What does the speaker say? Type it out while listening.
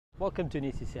Welcome to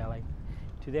Easy Sailing.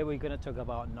 Today we're going to talk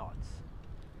about knots,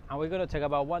 and we're going to talk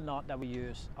about one knot that we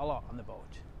use a lot on the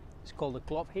boat. It's called the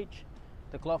Clove hitch.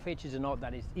 The Clove hitch is a knot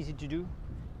that is easy to do,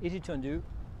 easy to undo.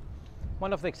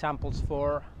 One of the examples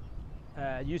for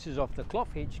uses of the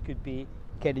Clove hitch could be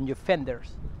getting your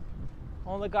fenders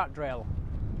on the guardrail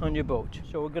on your boat.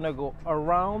 So we're going to go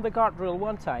around the guardrail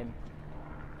one time,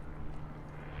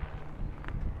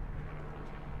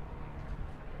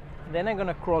 then I'm going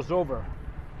to cross over,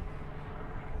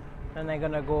 and I'm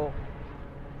going to go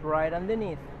right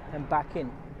underneath and back in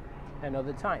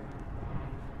another time,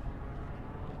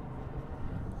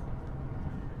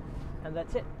 and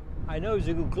that's it. I know it's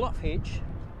a good Clove hitch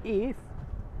if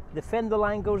the fender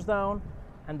line goes down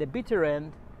and the bitter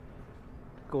end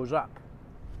goes up.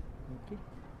 Okay,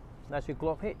 that's your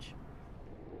Clove hitch.